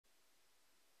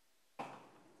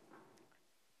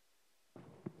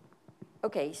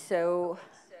Okay, so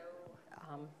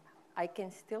I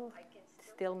can still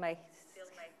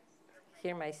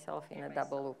hear myself in a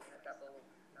double loop.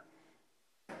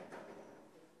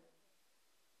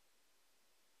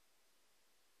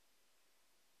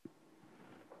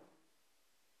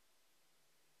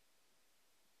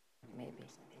 Maybe.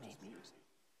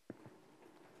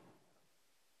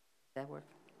 Does that work?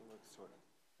 It looks sort of.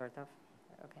 Sort of?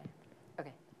 Okay.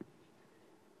 Okay.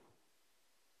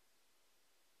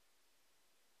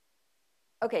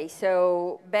 Okay,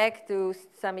 so back to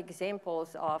some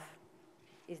examples of,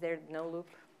 is there no loop?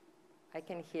 I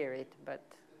can hear it, but,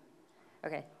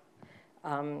 okay.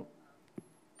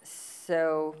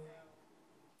 So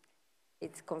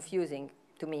it's confusing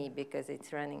to me because it's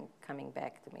coming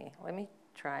back to me. Let me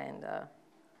try and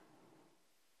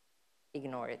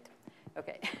ignore it.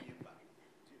 Okay.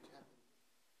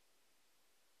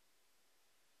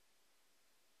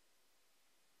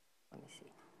 Let me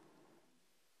see.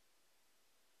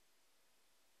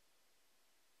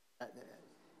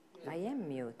 I am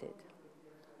muted.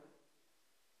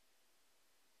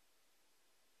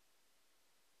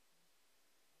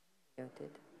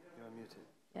 Muted. You are muted.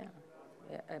 Yeah,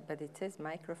 but it says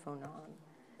microphone on.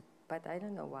 But I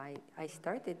don't know why. I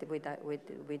started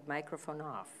with microphone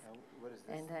off. What is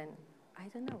this? And then, I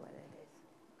don't know what it is.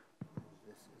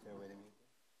 Is there a way to mute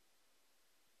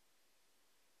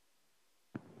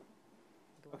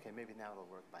this? Okay, maybe now it'll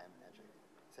work by magic.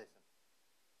 Say something.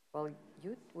 Well,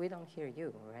 we don't hear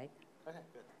you, right? Okay,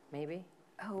 good. Maybe?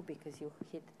 Oh, because you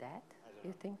hit that,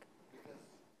 you think?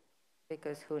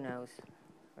 Because who knows,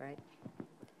 right?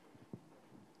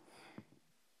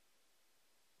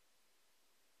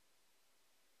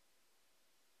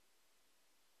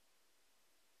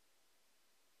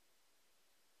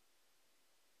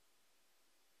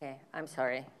 Okay, I'm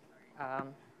sorry.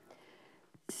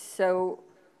 So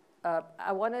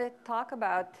I want to talk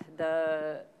about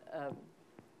the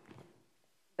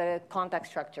contact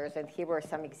structures, and here were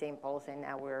some examples, and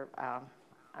now we're,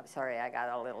 I'm sorry, I got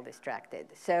a little distracted.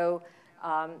 So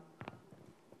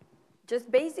just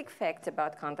basic facts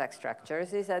about contact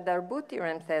structures is that the Darboux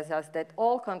theorem tells us that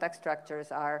all contact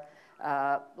structures are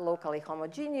locally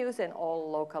homogeneous and all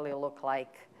locally look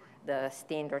like the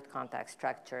standard contact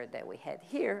structure that we had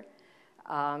here.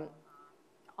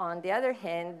 On the other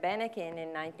hand, Banneken in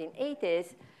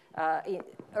 1980s,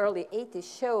 early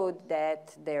 80s showed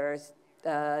that there's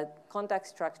contact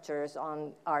structures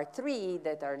on R3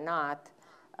 that are not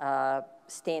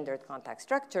standard contact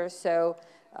structures. So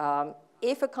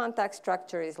if a contact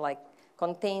structure is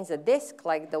contains a disk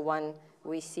like the one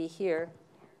we see here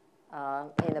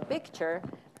in the picture,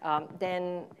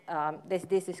 then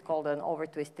this is called an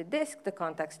over-twisted disk. The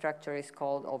contact structure is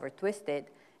called over-twisted.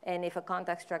 And if a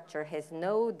contact structure has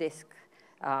no disk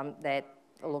that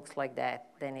looks like that,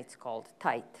 then it's called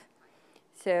tight.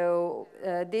 So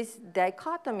this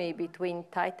dichotomy between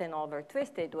tight and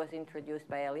over-twisted was introduced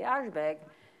by Eliashberg,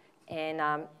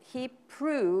 and he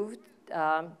proved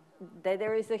that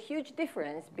there is a huge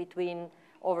difference between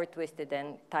over-twisted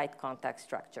and tight contact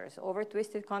structures.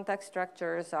 Over-twisted contact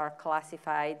structures are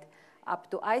classified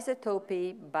up to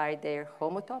isotopy by their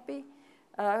homotopy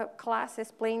class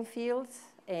as plane fields.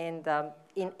 And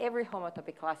in every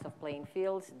homotopy class of plane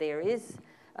fields, there is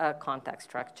a contact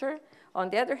structure. On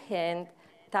the other hand,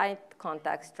 tight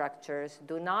contact structures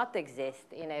do not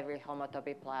exist in every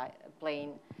homotopy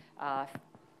plane,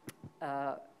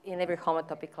 in every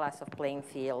homotopy class of plane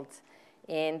fields.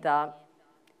 And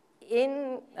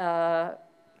in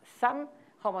some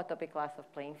homotopy class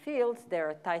of plane fields, there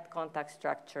are tight contact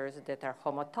structures that are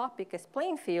homotopic as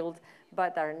plane fields,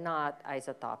 but are not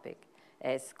isotopic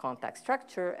as contact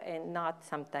structure, and not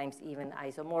sometimes even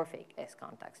isomorphic as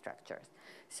contact structures.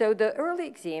 So the early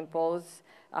examples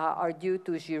are due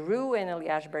to Giroux and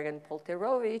Eliashberg and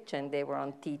Polterovich, and they were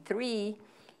on T3.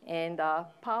 And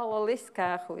Paolo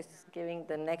Liska, who is giving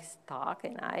the next talk,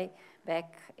 and I,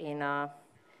 back in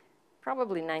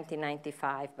probably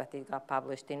 1995, but it got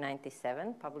published in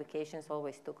 97. Publications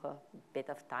always took a bit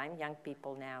of time. Young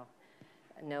people now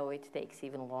know it takes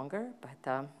even longer,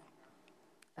 but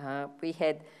we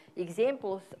had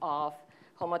examples of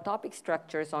homotopic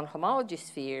structures on homology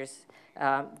spheres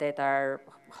that are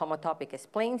homotopic as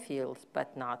plane fields,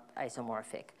 but not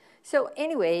isomorphic. So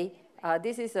anyway,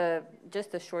 this is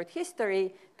just a short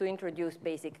history to introduce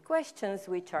basic questions,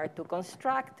 which are to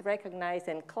construct, recognize,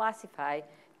 and classify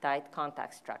tight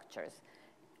contact structures.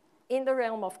 In the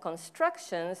realm of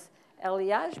constructions,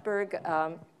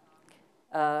 Eliashberg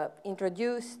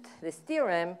introduced this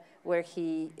theorem where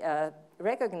he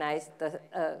recognized the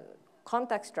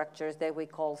contact structures that we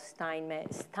call Stein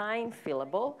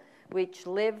fillable, which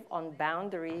live on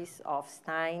boundaries of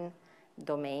Stein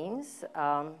domains,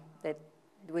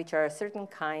 which are certain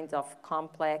kinds of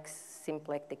complex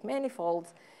symplectic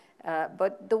manifolds.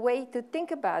 But the way to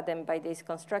think about them by this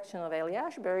construction of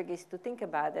Eli-Ashberg is to think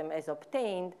about them as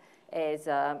obtained as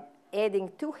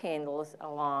adding two handles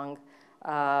along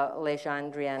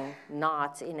Legendrian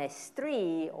knots in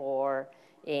S3 or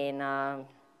in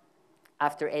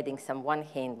after adding some one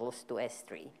handles to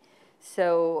S3.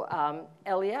 So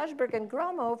Eli-Ashberg and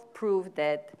Gromov proved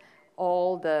that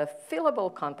all the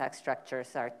fillable contact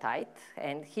structures are tight.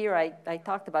 And here I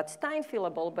talked about Stein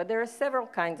fillable, but there are several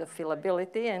kinds of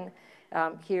fillability. And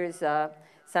here's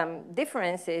some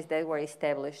differences that were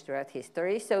established throughout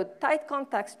history. So tight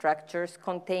contact structures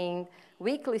contain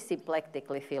weakly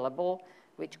symplectically fillable,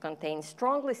 which contains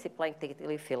strongly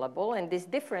symplectically fillable. And this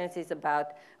difference is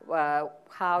about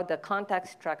how the contact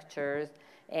structures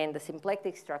and the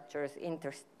symplectic structures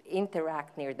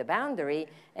interact near the boundary.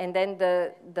 And then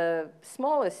the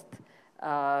smallest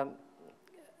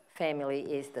family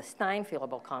is the Stein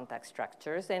fillable contact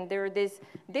structures. And there are these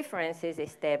differences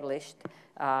established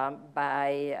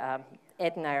by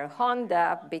Edner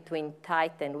Honda between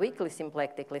tight and weakly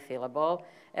symplectically fillable,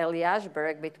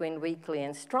 Eli-Ashberg between weakly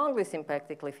and strongly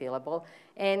symplectically fillable.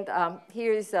 And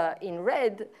here's in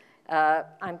red,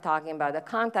 I'm talking about a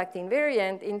contact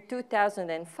invariant. In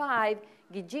 2005,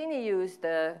 Gigini used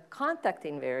the contact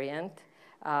invariant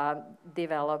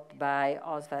developed by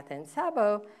Osvat and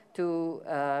Szabo to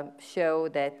show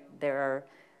that there are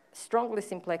strongly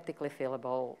symplectically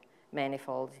fillable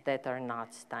manifolds that are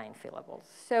not Stein fillables.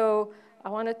 So I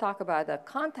want to talk about the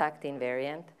contact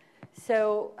invariant.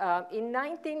 So in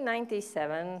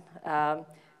 1997,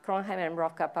 Kronheim and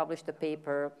Mrówka published a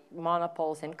paper,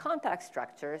 Monopoles and Contact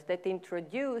Structures, that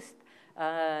introduced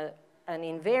an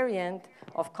invariant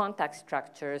of contact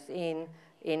structures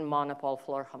in monopole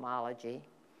Floer homology.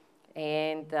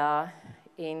 And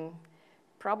in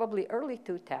probably early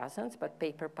 2000s, but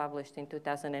paper published in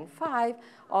 2005,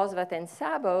 Osvat and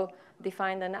Szabo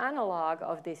defined an analog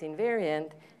of this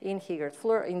invariant in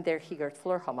their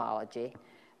Higert-Floer homology.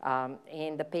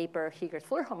 In the paper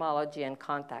Higert-Floer homology and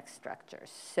contact structures.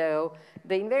 So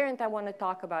the invariant I want to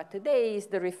talk about today is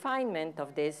the refinement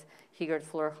of this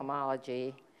Higert-Floer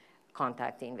homology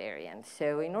contact invariant.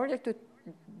 So in order to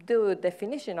do a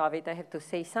definition of it, I have to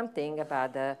say something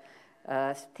about the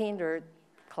standard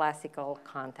classical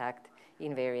contact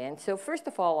invariant. So first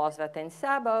of all, Osvat and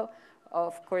Szabo,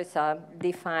 of course,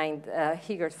 defined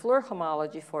Higert-Floer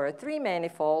homology for a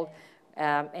three-manifold,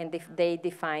 and they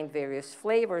defined various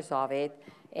flavors of it.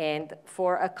 And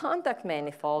for a contact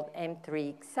manifold,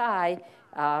 M3 Xi,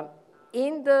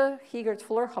 in the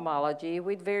Higert-Floer homology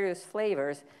with various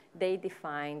flavors, they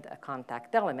defined a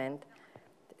contact element.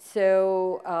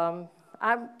 So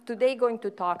I'm today going to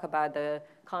talk about the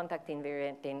contact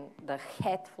invariant in the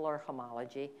Het-Floer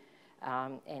homology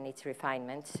and its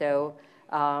refinement. So,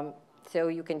 so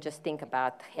you can just think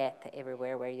about Het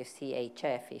everywhere where you see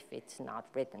HF if it's not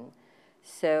written.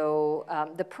 So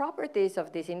the properties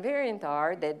of this invariant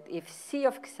are that if C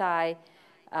of Xi,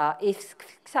 if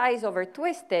Xi is over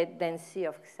twisted, then C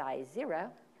of Xi is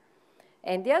 0.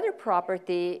 And the other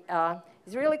property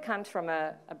really comes from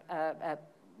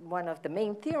one of the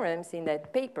main theorems in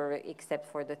that paper, except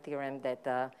for the theorem that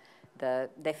the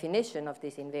definition of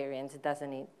these invariants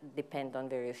doesn't depend on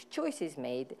various choices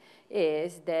made,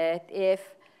 is that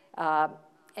if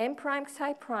M prime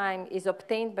Xi prime is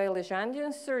obtained by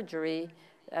Legendrian surgery,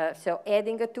 so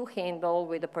adding a two-handle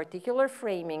with a particular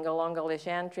framing along a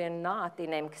Legendrian knot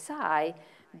in M Xi,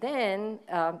 then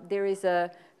there is a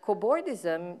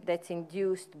cobordism that's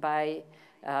induced by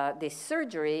this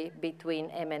surgery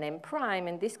between M and M prime,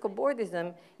 and this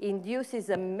cobordism induces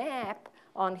a map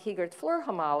on Higert-Floer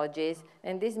homologies,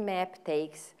 and this map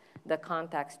takes the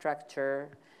contact structure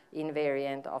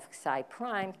invariant of Xi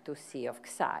prime to C of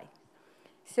Xi.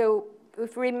 So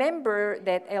if we remember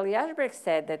that Eli-Ashberg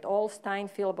said that all Stein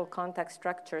fillable contact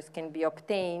structures can be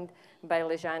obtained by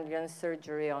Legendrian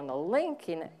surgery on a link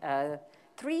in a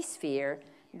three-sphere,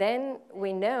 then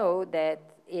we know that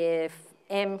if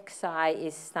M Xi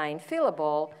is Stein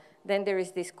fillable, then there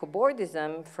is this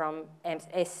cobordism from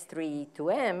S3 to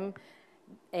M,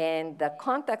 and the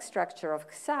contact structure of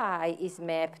Xi is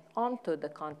mapped onto the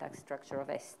contact structure of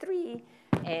S3,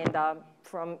 and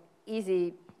from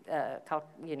easy,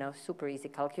 super easy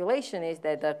calculation is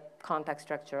that the contact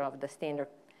structure of the standard,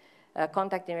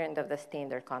 contact invariant of the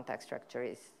standard contact structure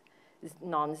is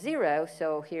non-zero.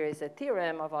 So here is a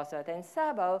theorem of Osvat and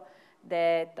Szabo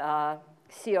that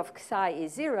C of Xi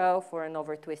is 0 for an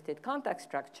over-twisted contact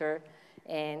structure,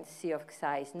 and C of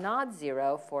Xi is not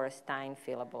 0 for a Stein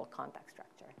fillable contact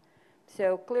structure.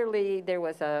 So clearly there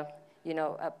was a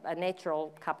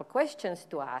natural couple questions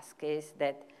to ask is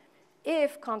that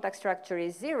if contact structure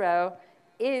is 0,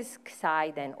 is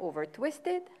Xi then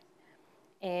over-twisted?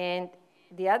 And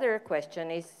the other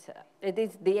question is,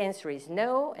 the answer is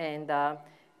no, and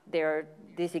there are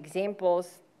these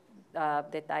examples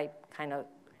that I kind of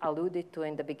alluded to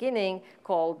in the beginning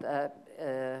called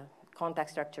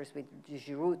contact structures with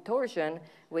Giroux torsion,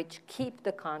 which keep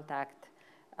the contact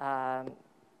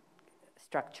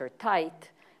structure tight,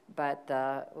 but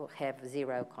have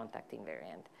 0 contact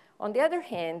invariant. On the other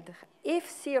hand, if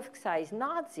C of Xi is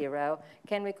not 0,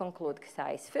 can we conclude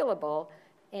Xi is fillable?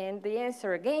 And the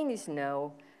answer again is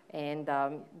no. And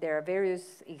there are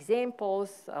various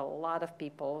examples, a lot of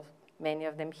people, many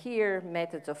of them here,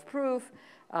 methods of proof.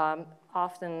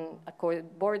 Often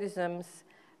boardisms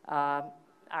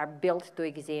are built to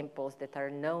examples that are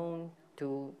known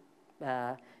to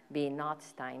be not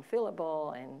Stein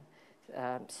fillable. And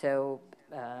so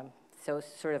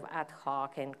sort of ad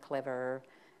hoc and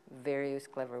various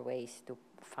clever ways to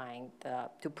find,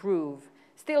 to prove,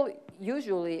 still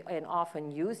usually and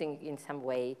often using in some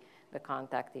way the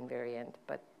contact invariant,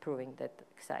 but proving that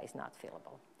Xi is not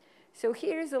fillable. So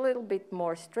here's a little bit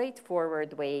more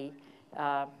straightforward way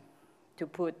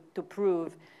to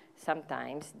prove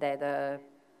sometimes that a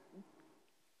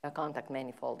contact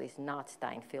manifold is not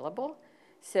Stein fillable.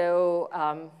 So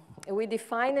we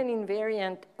define an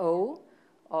invariant O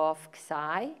of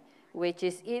Xi, which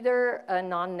is either a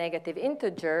non-negative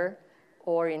integer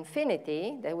or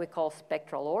infinity that we call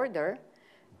spectral order,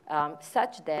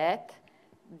 such that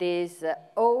this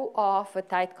O of a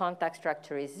tight contact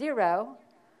structure is 0,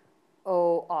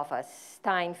 O of a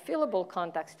Stein fillable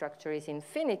contact structure is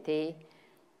infinity.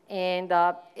 And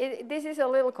this is a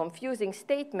little confusing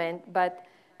statement, but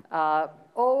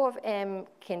O of M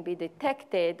can be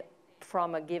detected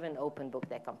from a given open book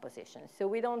decomposition. So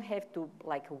we don't have to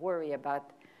worry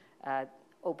about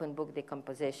open book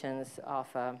decompositions of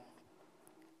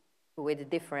with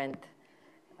different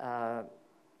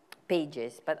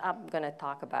pages, but I'm going to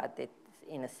talk about it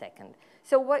in a second.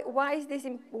 So why is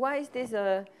this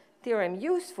theorem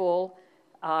useful?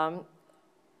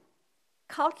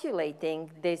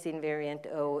 Calculating this invariant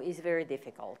O is very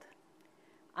difficult,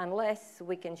 unless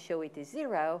we can show it is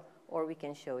 0 or we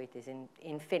can show it is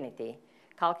infinity.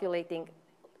 Calculating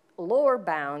lower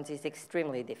bounds is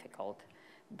extremely difficult,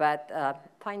 but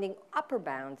finding upper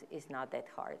bounds is not that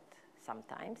hard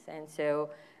sometimes. And so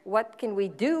what can we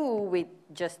do with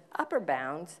just upper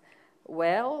bounds?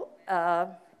 Well,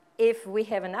 if we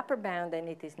have an upper bound and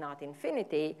it is not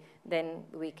infinity, then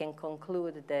we can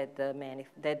conclude that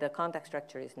the contact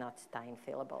structure is not Stein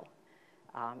fillable,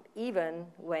 even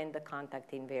when the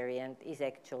contact invariant is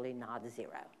actually not 0.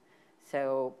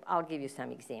 So I'll give you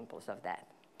some examples of that.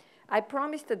 I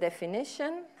promised a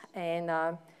definition,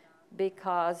 and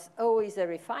because O is a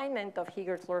refinement of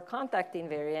Higert-Floor contact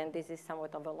invariant, this is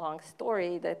somewhat of a long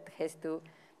story that has to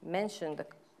mention the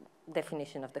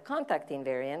definition of the contact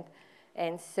invariant.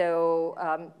 And so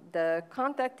the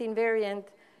contact invariant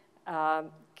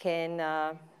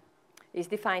is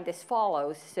defined as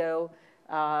follows. So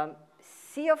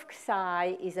C of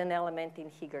Xi is an element in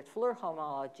Higert-Floor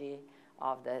homology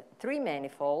of the 3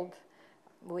 manifold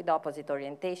with opposite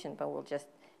orientation, but we'll just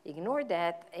ignore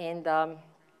that. And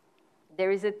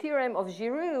there is a theorem of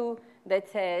Giroux that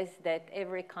says that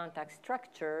every contact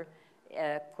structure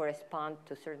corresponds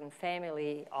to a certain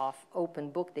family of open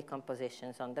book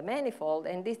decompositions on the manifold.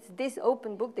 And these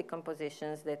open book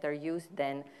decompositions that are used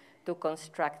then to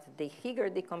construct the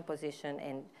Higert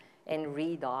decomposition and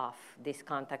read off this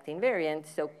contact invariant.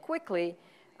 So quickly,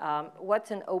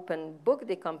 what's an open book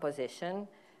decomposition?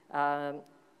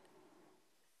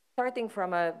 Starting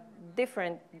from a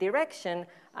different direction,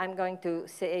 I'm going to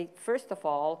say, first of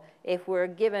all, if we're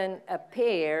given a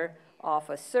pair of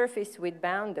a surface with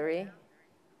boundary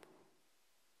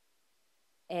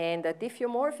and a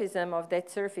diffeomorphism of that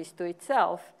surface to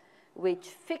itself, which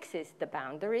fixes the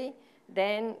boundary,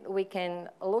 then we can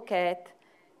look at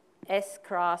S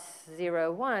cross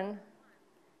 0, 1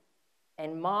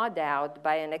 and mod out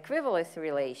by an equivalence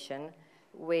relation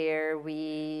where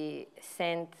we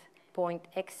send point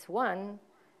x1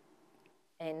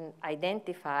 and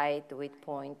identify it with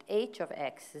point h of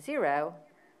x0.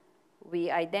 We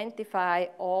identify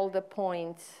all the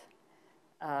points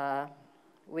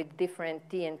with different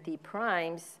t and t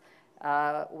primes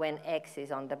when x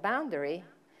is on the boundary.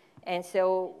 And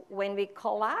so when we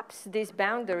collapse this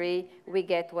boundary, we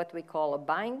get what we call a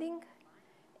binding.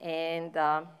 And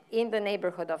in the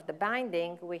neighborhood of the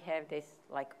binding, we have this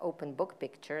open book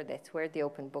picture. That's where the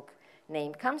open book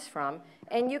name comes from.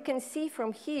 And you can see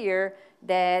from here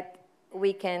that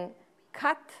we can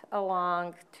cut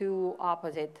along two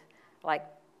opposite, like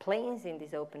planes in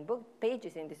this open book,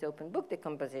 pages in this open book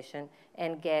decomposition,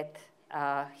 and get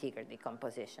Higger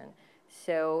decomposition.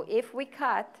 So if we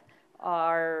cut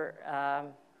our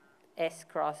S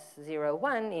cross 0,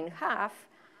 1 in half,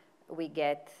 we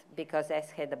get, because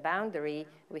S had a boundary,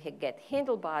 we get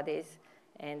handle bodies,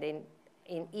 and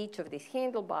in each of these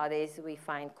handle bodies, we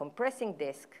find compressing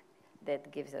disk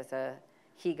that gives us a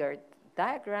Higger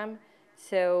diagram.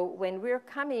 So when we're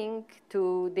coming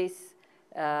to this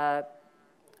Higger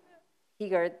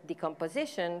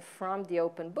decomposition from the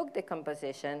open book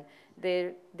decomposition,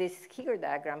 this Higger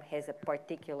diagram has a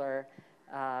particular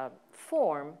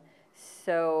form.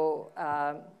 So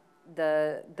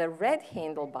the red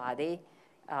handle body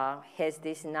has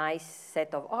this nice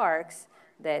set of arcs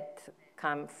that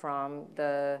come from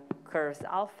the curves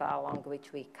alpha along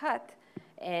which we cut.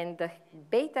 And the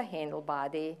beta handle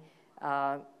body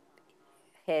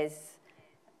has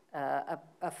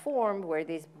a form where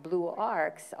these blue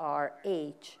arcs are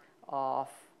H of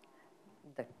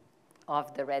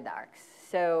the red arcs.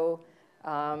 So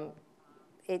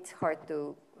it's hard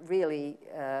to really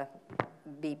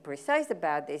be precise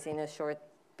about this in a short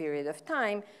period of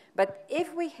time. But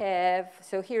if we have,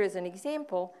 so here is an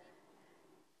example.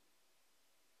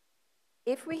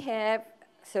 If we have,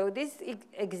 so this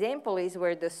example is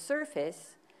where the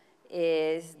surface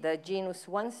is the genus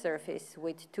 1 surface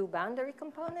with 2 boundary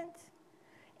components.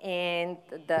 And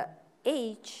the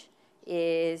H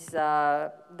is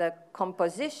the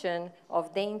composition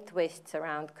of Dane twists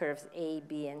around curves A,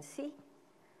 B, and C.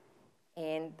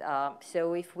 And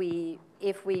so if we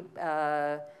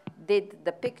did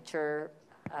the picture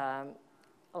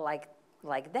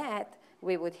like that,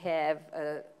 we would have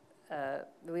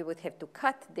to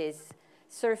cut this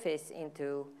surface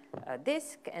into a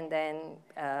disk and then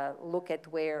look at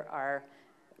where our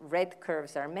red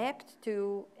curves are mapped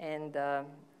to and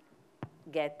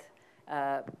get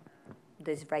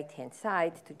this right-hand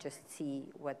side to just see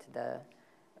what the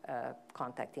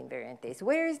contact invariant is.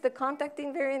 Where is the contact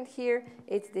invariant here?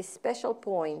 It's this special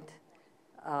point.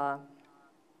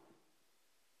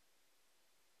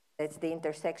 That's the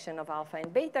intersection of alpha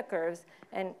and beta curves.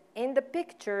 And in the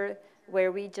picture,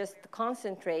 where we just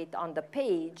concentrate on the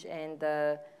page and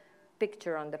the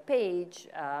picture on the page,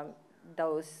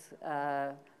 those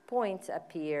points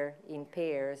appear in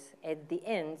pairs at the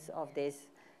ends of these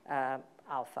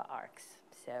alpha arcs.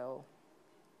 So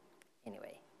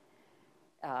anyway,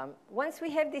 once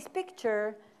we have this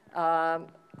picture of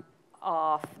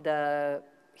the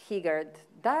Higger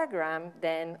diagram,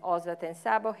 then Oswald and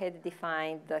Szabo had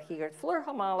defined the Higger-Floer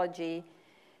homology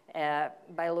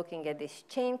by looking at this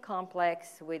chain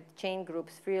complex with chain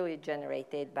groups freely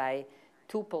generated by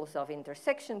tuples of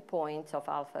intersection points of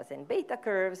alphas and beta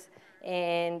curves,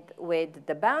 and with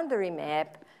the boundary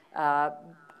map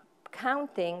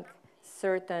counting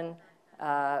certain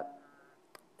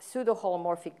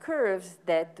pseudo-holomorphic curves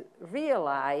that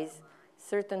realize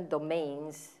certain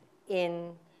domains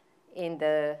in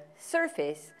the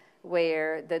surface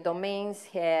where the domains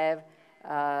have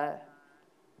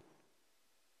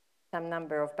some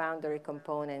number of boundary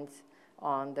components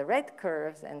on the red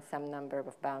curves and some number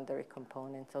of boundary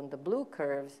components on the blue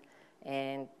curves,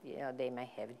 and they may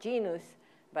have genus,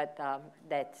 but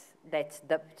that's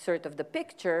the sort of the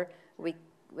picture.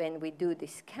 When we do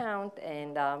this count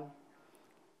and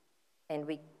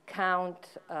we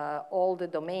count all the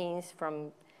domains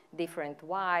from different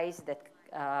y's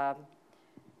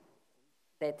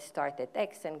that start at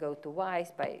x and go to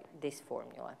y's by this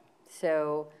formula.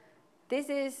 So this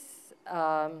is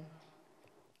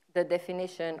the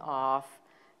definition of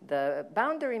the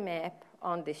boundary map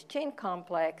on this chain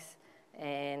complex,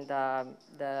 and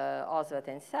the Oswald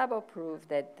and Szabo proved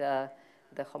that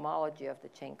the homology of the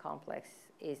chain complex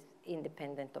is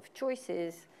independent of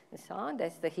choices and so on.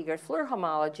 That's the Higger-Floer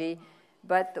homology.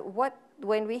 But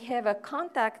when we have a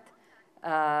contact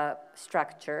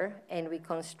structure and we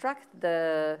construct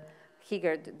the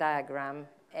Higger diagram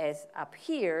as up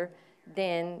here,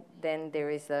 then there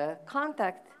is a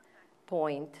contact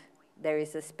point. There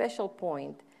is a special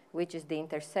point, which is the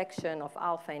intersection of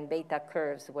alpha and beta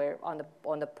curves where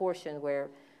on the portion where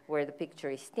the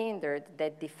picture is standard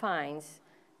that defines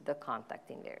the contact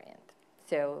invariant.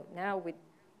 So now with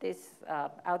this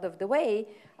out of the way,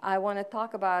 I want to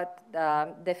talk about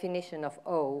the definition of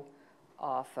O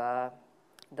of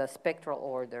the spectral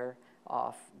order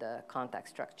of the contact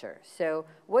structure. So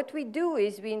what we do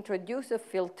is we introduce a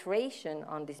filtration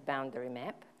on this boundary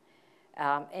map.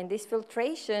 And this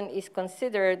filtration is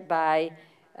considered by,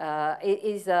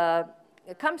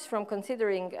 it comes from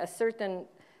considering a certain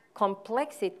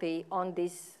complexity on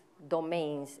this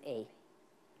domains A.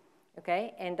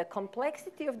 Okay, and the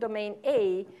complexity of domain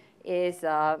A is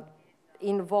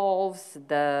involves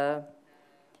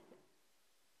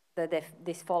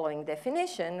this following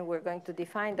definition. We're going to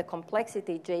define the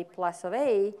complexity J plus of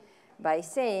A by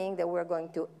saying that we're going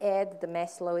to add the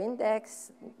Maslow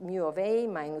index mu of A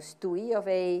minus 2E of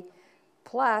A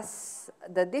plus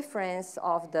the difference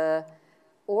of the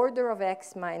order of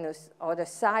X minus, or the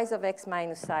size of X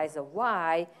minus size of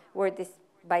Y, where this,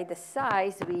 by the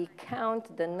size, we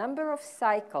count the number of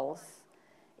cycles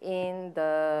in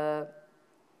the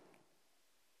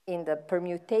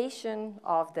permutation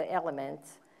of the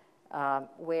elements,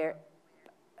 where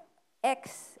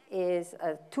X is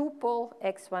a tuple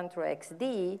X1 through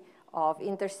XD of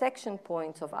intersection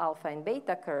points of alpha and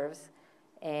beta curves.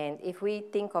 And if we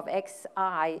think of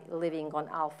Xi living on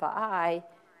alpha I,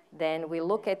 then we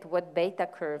look at what beta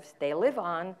curves they live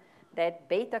on. That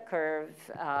beta curve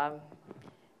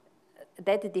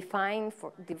that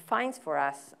defines for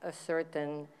us a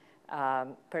certain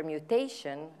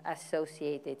permutation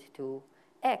associated to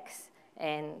X,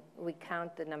 and we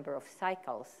count the number of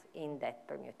cycles in that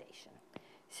permutation.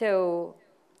 So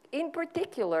in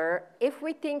particular, if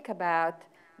we think about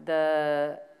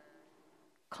the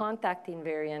contact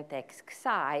invariant X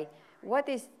psi, what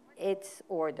is its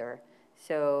order?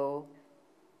 So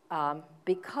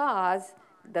because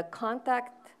the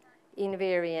contact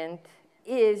invariant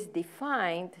is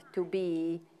defined to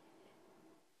be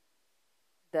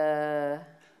the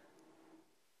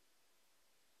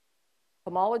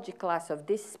homology class of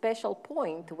this special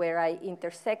point where I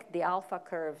intersect the alpha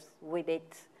curves with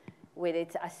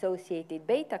its associated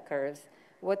beta curves,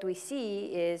 what we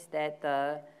see is that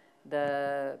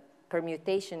the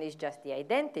permutation is just the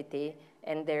identity,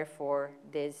 and therefore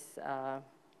this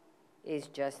is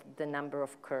just the number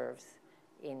of curves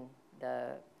in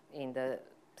the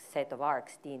set of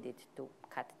arcs needed to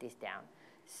cut this down.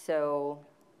 So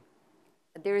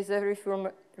there is a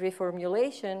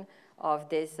reformulation of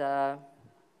this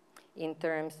in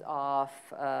terms of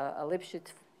a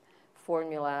Lipschitz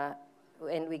formula,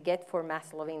 and we get for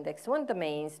Maslow index 1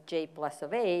 domains J plus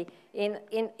of A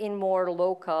in more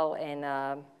local and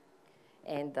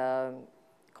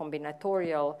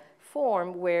combinatorial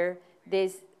form, where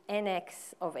this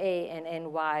nx of A and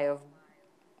ny of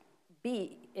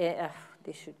B,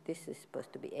 this is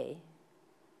supposed to be A,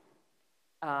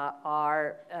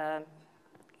 are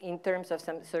in terms of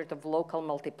some sort of local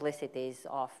multiplicities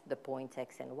of the points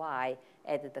X and Y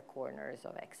at the corners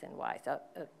of X and Y, so,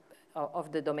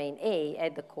 of the domain A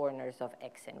at the corners of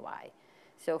X and Y.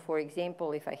 So for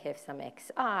example, if I have some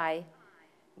Xi,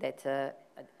 that's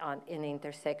an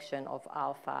intersection of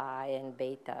alpha I and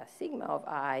beta sigma of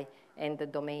I, and the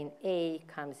domain A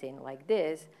comes in like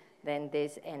this, then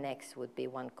this nx would be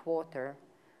 1/4.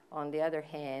 On the other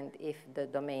hand, if the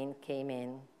domain came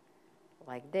in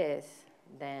like this,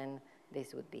 then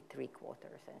this would be 3/4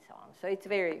 and so on. So it's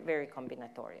very, very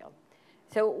combinatorial.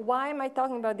 So why am I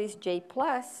talking about this J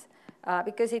plus?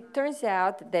 Because it turns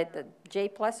out that the J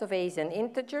plus of A is an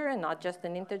integer, and not just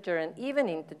an integer, an even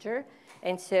integer.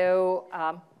 And so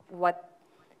what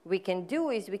we can do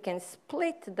is we can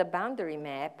split the boundary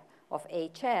map of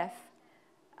HF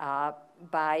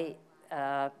by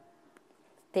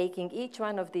taking each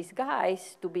one of these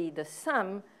guys to be the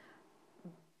sum,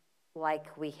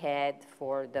 like we had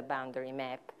for the boundary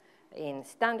map in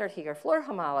standard Higger-Floor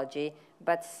homology,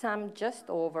 but sum just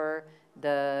over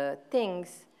the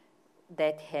things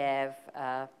that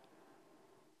have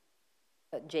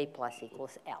J plus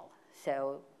equals L.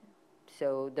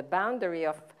 So the boundary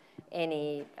of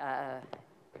any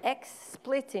X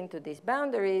splits into these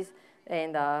boundaries,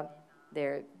 and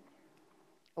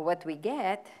what we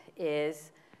get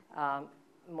is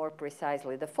more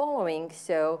precisely the following.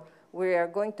 So we are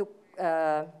going to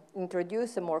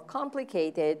introduce a more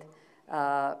complicated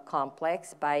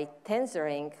complex by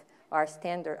tensoring our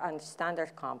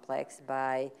standard complex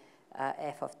by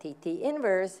f of tt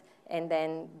inverse, and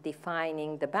then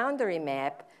defining the boundary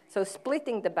map. So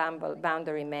splitting the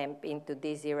boundary map into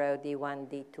D0, D1,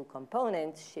 D2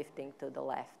 components, shifting to the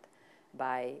left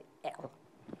by L.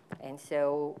 And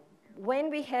so when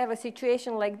we have a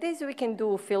situation like this, we can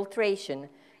do filtration.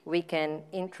 We can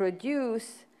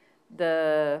introduce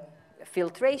the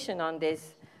filtration on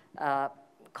this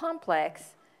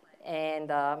complex, and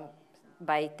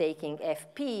by taking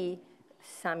FP,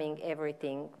 summing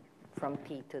everything from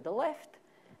P to the left.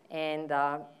 And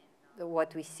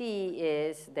what we see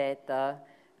is that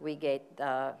we get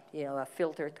a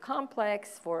filtered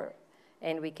complex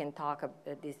and we can talk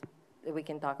about this we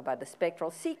can talk about the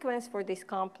spectral sequence for this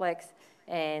complex,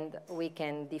 and we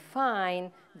can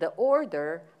define the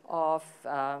order of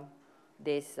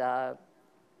this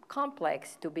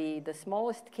complex to be the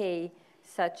smallest k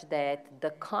such that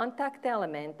the contact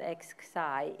element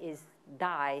xi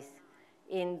dies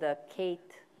in the kth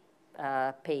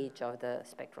page of the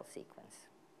spectral sequence.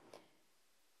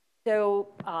 So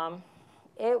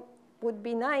it would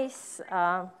be nice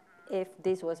if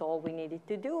this was all we needed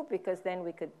to do, because then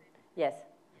we could, yes?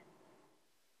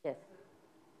 Yes?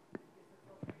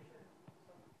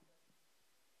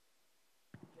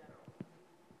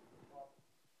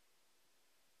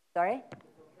 Sorry?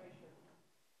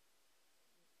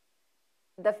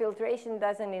 The filtration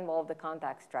doesn't involve the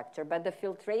contact structure, but the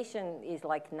filtration is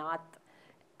like not,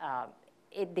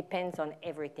 it depends on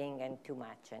everything and too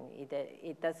much. And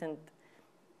it doesn't,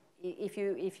 if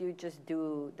you just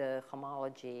do the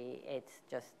homology, it's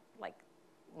just like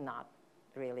not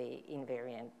really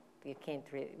invariant. You can't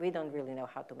we don't really know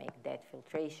how to make that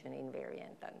filtration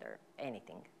invariant under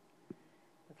anything.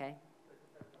 Okay?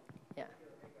 Yeah.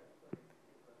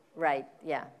 Right,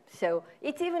 yeah. So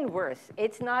it's even worse.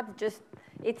 It's not just,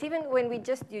 it's even when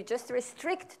you just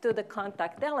restrict to the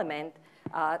contact element,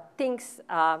 things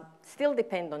still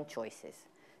depend on choices.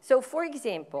 So for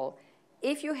example,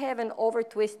 if you have an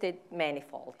over-twisted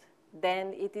manifold,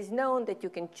 then it is known that you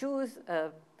can choose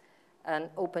an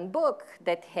open book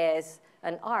that has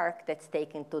an arc that's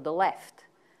taken to the left.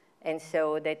 And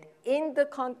so that in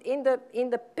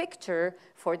the picture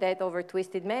for that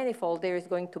over-twisted manifold, there is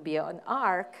going to be an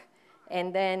arc,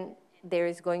 and then there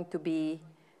is going to be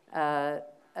a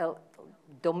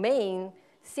domain,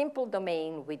 simple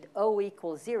domain with O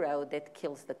equals 0 that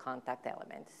kills the contact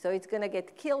element. So it's going to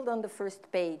get killed on the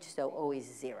first page, so O is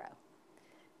 0,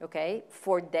 okay,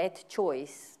 for that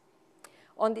choice.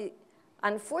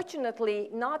 Unfortunately,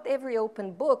 not every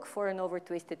open book for an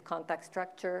over-twisted contact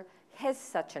structure has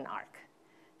such an arc.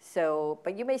 So,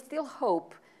 but you may still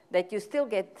hope that you still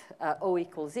get O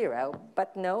equals 0,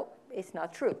 but no, it's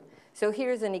not true. So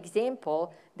here's an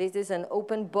example. This is an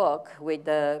open book with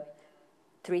a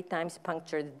 3 times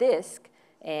punctured disk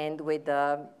and with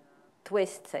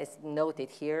twists as noted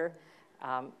here.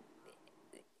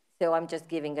 So I'm just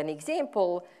giving an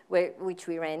example which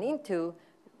we ran into.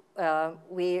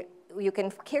 You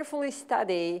can carefully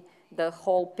study the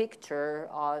whole picture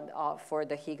for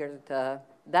the Higard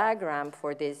diagram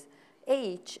for this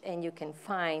H, and you can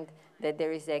find that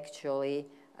there is actually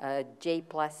a J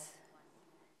plus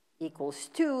equals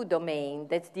 2 domain.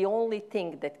 That's the only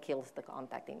thing that kills the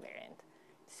contact invariant.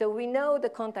 So we know the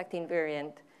contact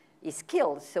invariant is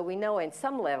killed, so we know in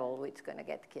some level it's going to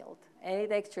get killed. And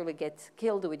it actually gets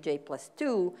killed with J plus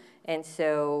 2, and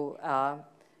so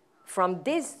from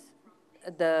this,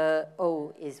 the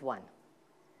O is 1.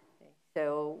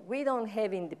 So we don't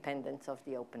have independence of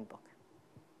the open book.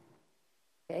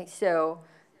 Okay, so,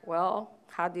 well,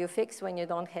 how do you fix when you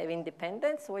don't have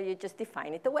independence? Well, you just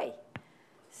define it away.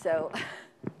 So,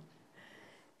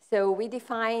 so we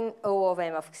define O of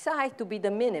M of Xi to be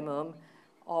the minimum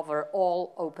over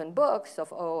all open books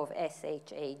of O of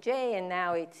SHAJ, and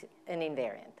now it's an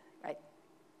invariant, right?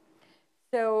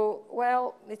 So,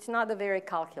 well, it's not a very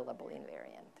calculable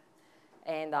invariant.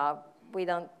 And we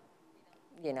don't,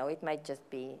 you know, it might just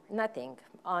be nothing.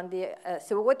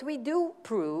 So what we do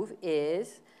prove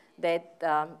is that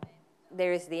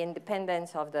there is the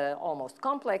independence of the almost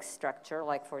complex structure,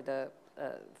 like for the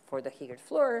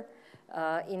Higard-Fleur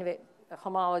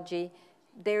homology.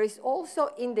 There is also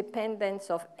independence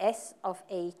of S of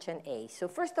H and A. So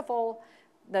first of all,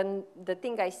 the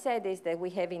thing I said is that we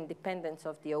have independence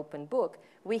of the open book.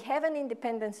 We have an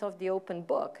independence of the open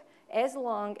book as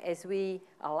long as we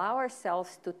allow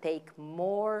ourselves to take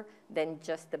more than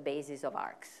just the basis of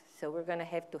arcs. So we're going to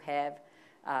have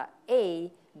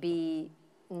A be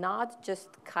not just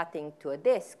cutting to a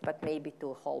disk, but maybe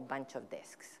to a whole bunch of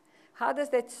disks. How does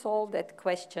that solve that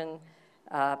question,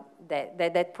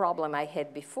 that problem I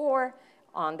had before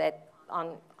on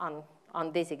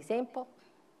this example?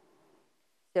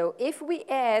 So if we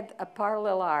add a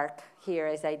parallel arc here,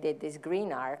 as I did this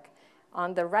green arc,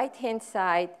 on the right-hand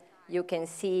side, you can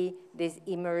see this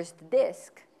immersed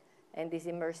disk. And this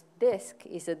immersed disk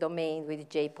is a domain with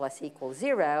J plus equals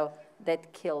 0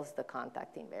 that kills the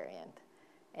contact invariant.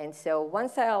 And so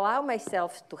once I allow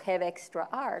myself to have extra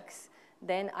arcs,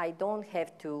 then I don't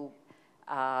have to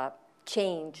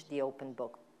change the open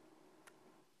book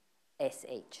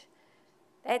SH.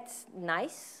 That's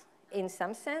nice in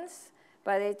some sense,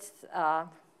 but it's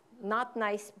not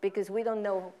nice because we don't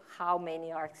know how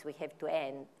many arcs we have to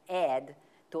add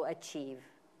to achieve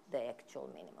the actual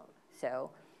minimum.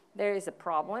 So there is a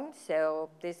problem. So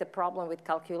there's a problem with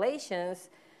calculations,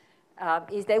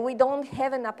 is that we don't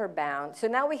have an upper bound. So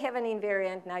now we have an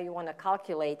invariant. Now you want to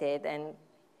calculate it. And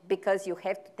because you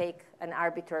have to take an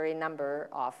arbitrary number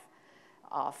of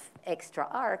extra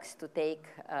arcs to take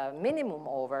a minimum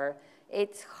over,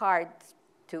 it's hard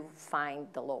to find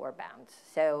the lower bounds.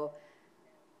 So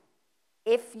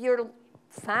if you're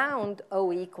found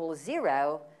O equals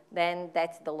 0, then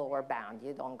that's the lower bound.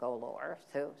 You don't go lower.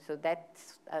 So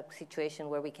that's a situation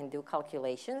where we can do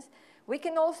calculations. We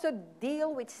can also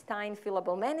deal with Stein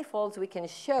fillable manifolds. We can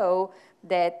show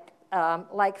that,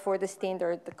 like for the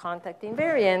standard contact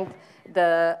invariant,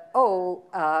 the O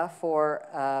for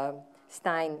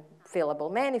Stein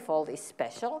fillable manifold is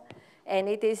special. And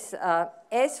it is,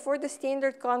 as for the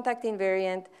standard contact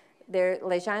invariant, the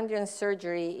Legendrian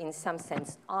surgery in some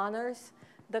sense honors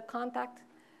the contact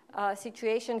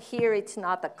situation. Here it's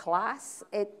not a class,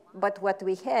 but what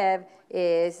we have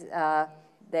is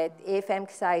that if M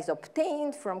psi is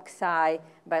obtained from psi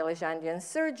by Legendrian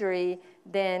surgery,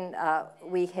 then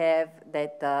we have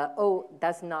that O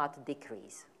does not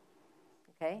decrease,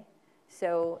 okay?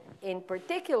 So in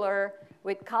particular,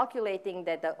 with calculating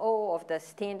that the O of the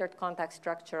standard contact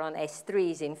structure on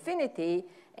S3 is infinity,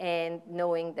 and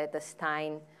knowing that the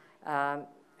Stein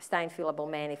fillable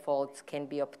manifolds can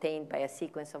be obtained by a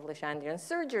sequence of Legendrian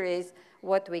surgeries,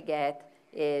 what we get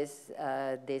is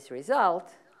this result,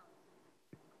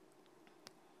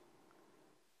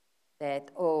 that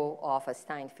O of a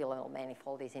Stein fillable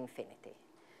manifold is infinity.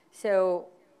 So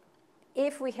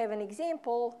if we have an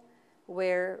example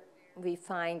where we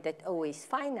find that O is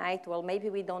finite, well, maybe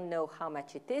we don't know how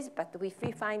much it is, but if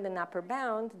we find an upper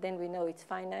bound, then we know it's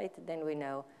finite, then we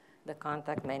know the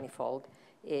contact manifold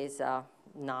is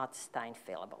not Stein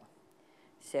fillable.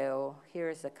 So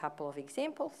here's a couple of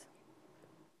examples.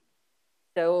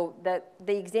 So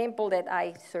the example that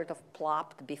I sort of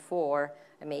plopped before,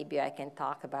 maybe I can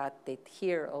talk about it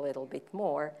here a little bit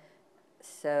more.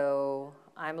 So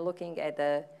I'm looking at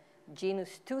a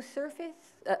genus 2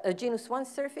 surface, a genus 1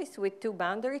 surface with 2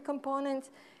 boundary components,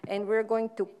 and we're going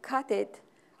to cut it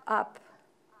up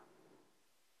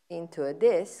into a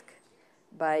disk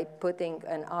by putting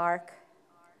an arc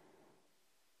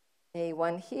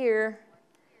A1 here,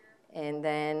 and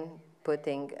then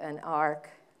putting an arc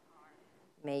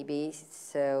maybe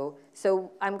so.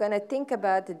 So I'm going to think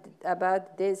about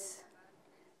this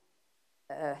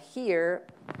here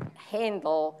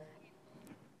handle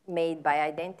made by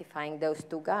identifying those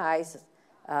 2 guys.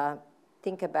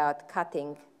 Think about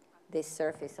cutting this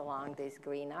surface along this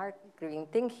green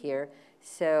thing here.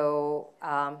 So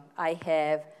I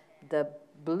have the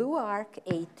blue arc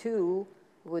A2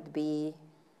 would be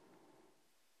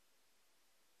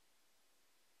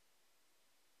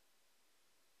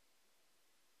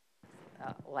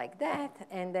like that,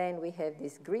 and then we have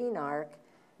this green arc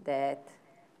that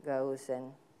goes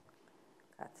and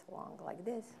cuts along like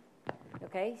this.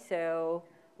 Okay, so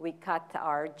we cut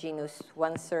our genus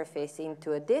 1 surface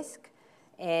into a disk,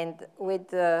 and with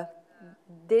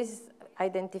this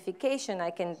identification,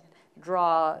 I can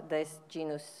draw this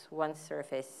genus 1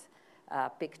 surface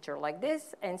picture like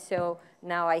this, and so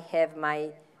now I have my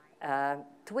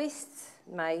twists,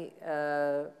 my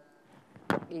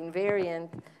invariant,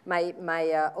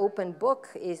 my open book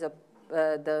is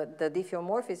the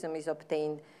diffeomorphism is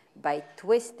obtained by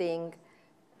twisting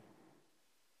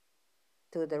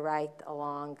to the right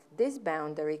along this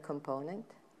boundary component.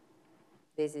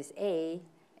 This is A,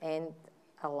 and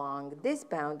along this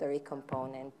boundary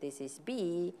component, this is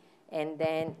B, and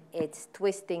then it's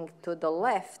twisting to the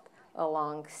left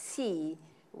along C,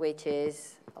 which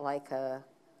is like a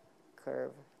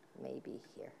curve maybe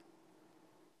here.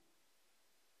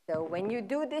 So when you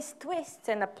do these twists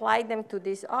and apply them to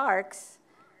these arcs,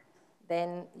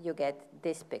 then you get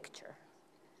this picture,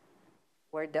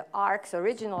 where the arcs,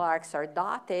 original arcs, are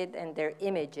dotted and their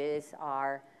images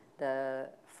are the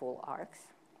full arcs.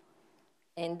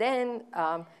 And then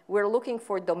we're looking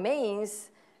for domains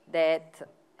that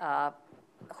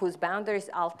whose boundaries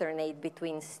alternate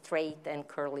between straight and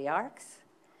curly arcs.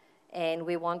 And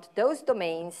we want those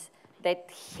domains that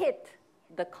hit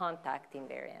the contact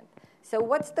invariant. So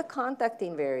what's the contact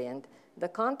invariant? The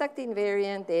contact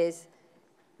invariant is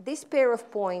this pair of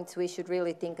points. We should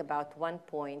really think about one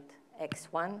point,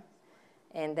 x1.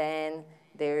 And then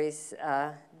there is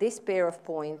this pair of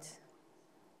points.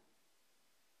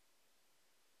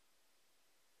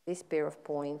 This pair of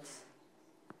points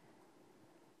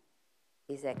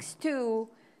is x2.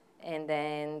 And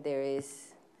then there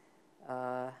is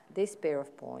this pair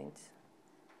of points,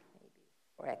 maybe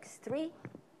for x3,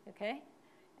 okay?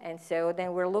 And so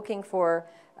then we're looking for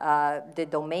the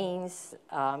domains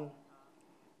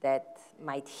that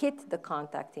might hit the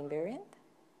contact invariant.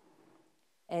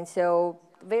 And so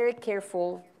very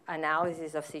careful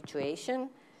analysis of situation.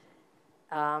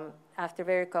 After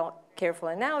very careful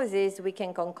analysis, we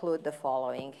can conclude the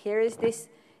following. Here's this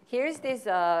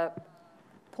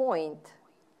point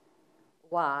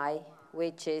y,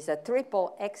 which is a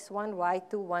triple x1,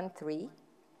 y2, 1, 3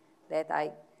 that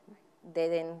I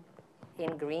did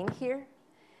in green here.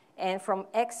 And from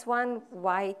x1,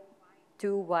 y2,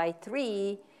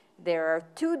 y3, there are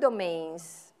two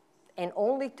domains and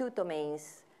only two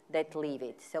domains that leave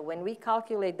it. So when we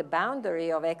calculate the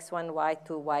boundary of x1,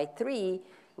 y2, y3,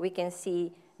 we can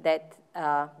see that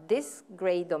this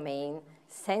gray domain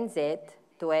sends it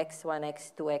to x1,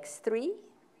 x2, x3.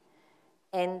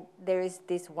 And there is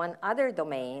this one other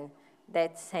domain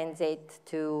that sends it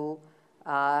to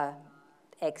x1,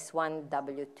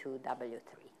 w2, w3.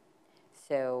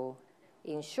 So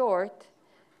in short,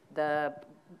 the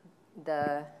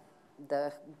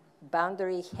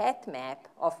boundary hat map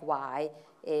of y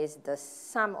is the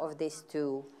sum of these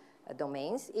two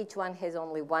domains. Each one has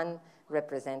only one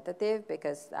representative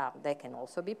because that can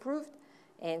also be proved.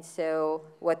 And so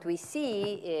what we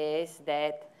see is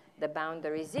that the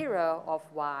boundary 0 of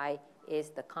y is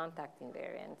the contact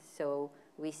invariant. So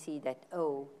we see that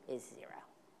O is 0.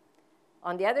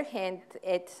 On the other hand,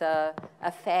 it's a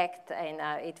fact, and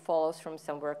it follows from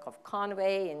some work of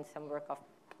Conway and some work of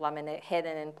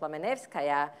Hedden and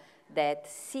Plamenevskaya, that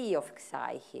C of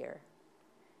psi here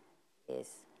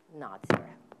is not 0.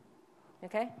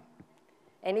 Okay?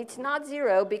 And it's not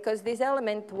 0 because this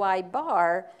element y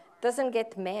bar doesn't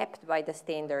get mapped by the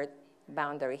standard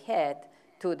boundary hat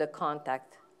to the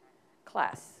contact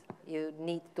class. You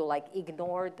need to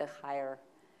ignore the higher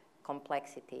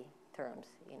complexity terms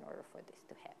in order for this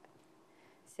to happen.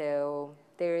 So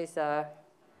there is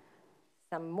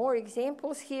some more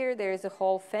examples here. There is a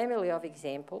whole family of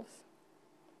examples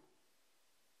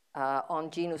on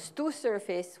genus 2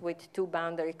 surface with two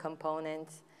boundary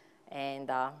components, and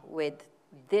with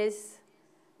this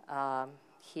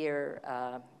here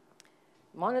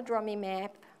monodromy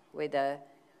map with a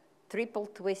triple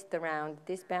twist around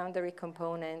this boundary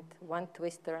component, one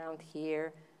twist around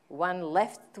here, one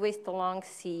left twist along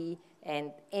C,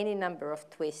 and any number of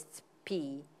twists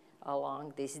P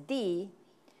along this D.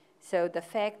 So the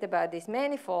fact about this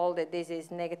manifold that this is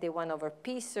 -1 over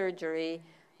P surgery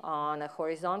on a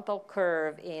horizontal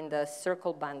curve in the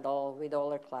circle bundle with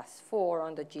Euler class 4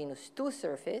 on the genus 2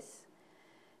 surface.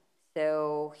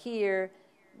 So here,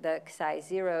 the psi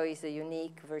 0 is a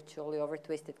unique virtually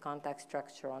over-twisted contact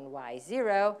structure on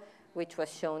y0, which was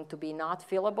shown to be not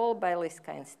fillable by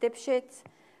Liska and Stipschitz.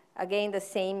 Again, the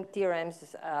same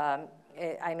theorems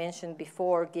I mentioned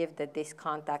before give that this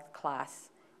contact class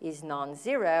is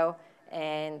non-zero,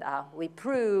 and we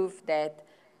prove that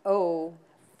O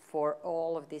for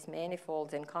all of these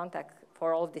manifolds and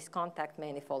for all of these contact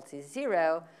manifolds is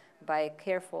 0 by a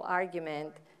careful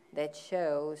argument that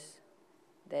shows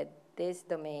that this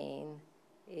domain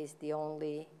is the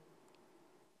only,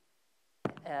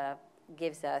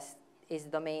 is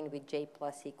domain with J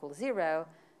plus equals 0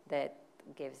 that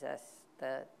gives us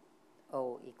the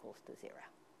O equals to 0.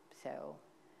 So,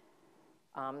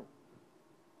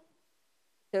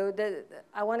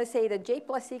 I want to say that J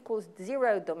plus equals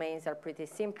 0 domains are pretty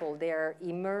simple. They're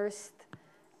immersed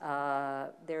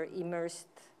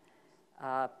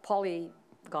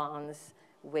polygons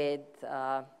with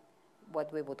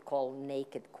what we would call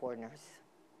naked corners.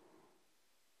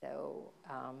 So,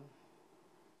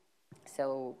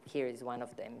 so here is one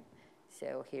of them.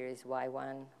 So here is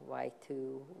y1,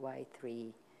 y2,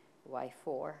 y3,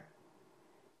 y4.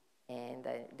 And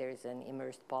there's an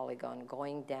immersed polygon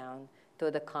going down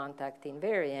to the contact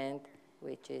invariant,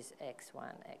 which is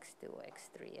x1, x2,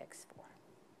 x3, x4.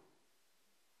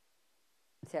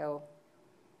 So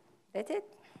that's it.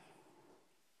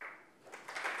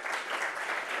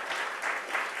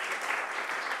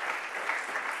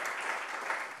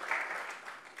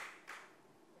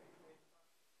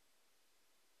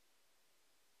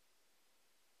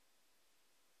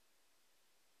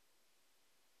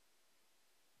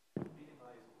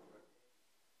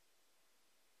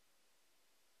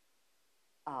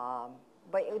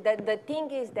 But the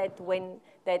thing is that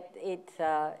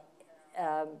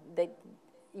that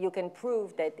you can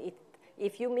prove that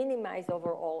if you minimize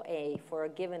over all A for a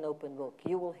given open book,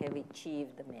 you will have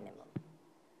achieved the minimum.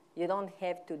 You don't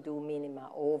have to do minima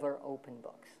over open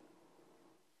books.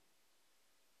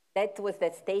 That was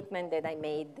that statement that I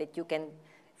made, that you can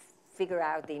figure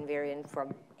out the invariant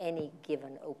from any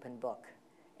given open book.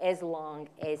 as long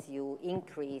as you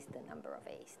increase the number of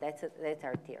A's. That's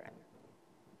our theorem.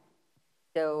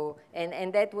 So,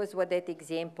 and that was what that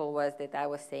example was that I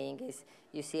was saying is,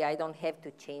 you see, I don't have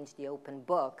to change the open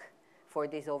book for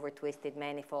this over-twisted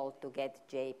manifold to get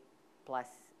J plus,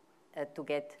 to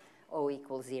get O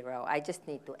equals 0. I just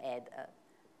need to add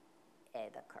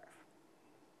a curve.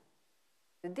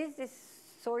 This is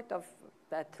sort of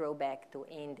a throwback to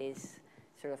Andy's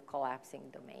sort of collapsing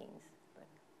domains. But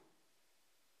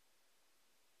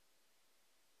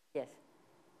yes?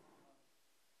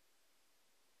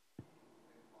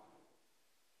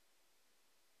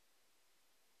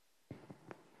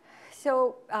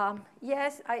 So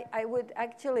yes, I would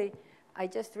actually, I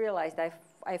just realized I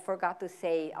forgot to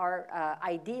say our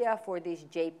idea for this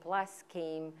J plus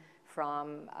came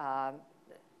from a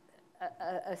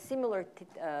similar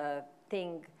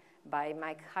thing by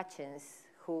Mike Hutchins,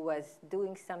 who was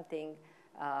doing something.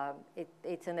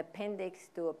 It's an appendix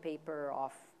to a paper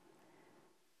of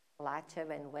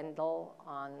Lachev and Wendell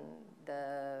on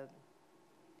the,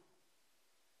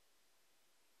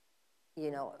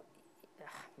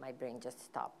 my brain just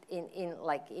stopped,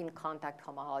 in contact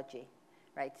homology,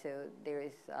 right? So there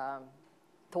is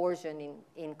torsion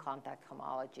in contact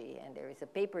homology, and there is a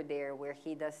paper there where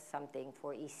he does something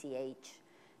for ECH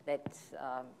that's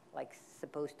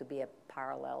supposed to be a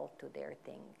parallel to their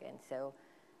thing. And so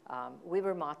we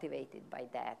were motivated by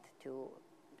that to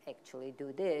actually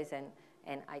do this, and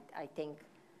I think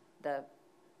the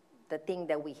thing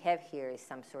that we have here is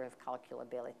some sort of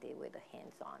calculability with a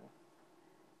hands-on.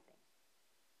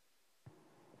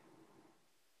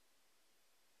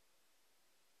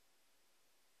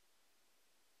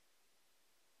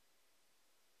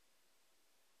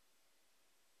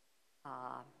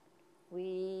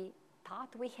 We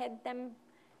thought we had them,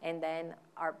 and then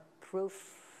our proof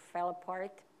fell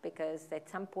apart because at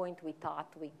some point we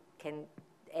thought we can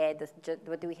add,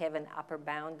 what do we have an upper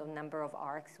bound of number of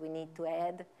arcs we need to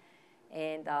add?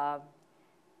 And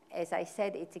as I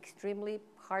said, it's extremely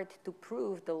hard to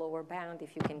prove the lower bound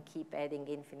if you can keep adding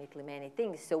infinitely many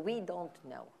things. So we don't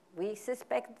know. We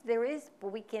suspect there is,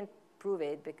 but we can't prove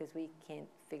it because we can't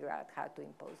figure out how to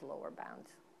impose lower bounds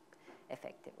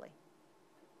effectively.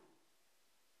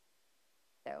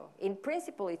 So in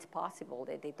principle, it's possible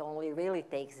that it only really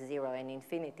takes 0 and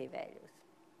infinity values.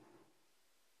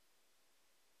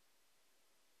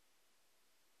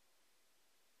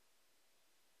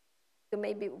 So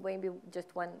maybe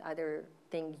just one other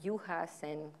thing. Juhas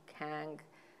and Kang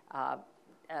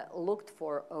looked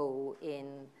for O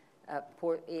in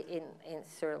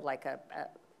sort of like a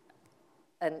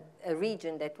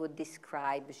region that would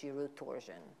describe Giroux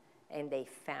torsion, and they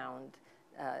found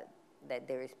that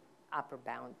there is upper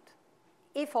bound.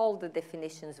 If all the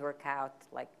definitions work out,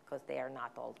 because they are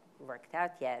not all worked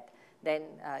out yet, then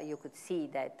you could see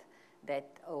that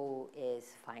O is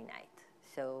finite.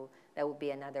 So that would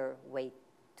be another way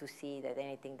to see that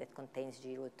anything that contains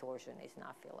Giroux torsion is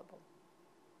not fillable,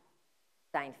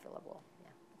 Stein fillable.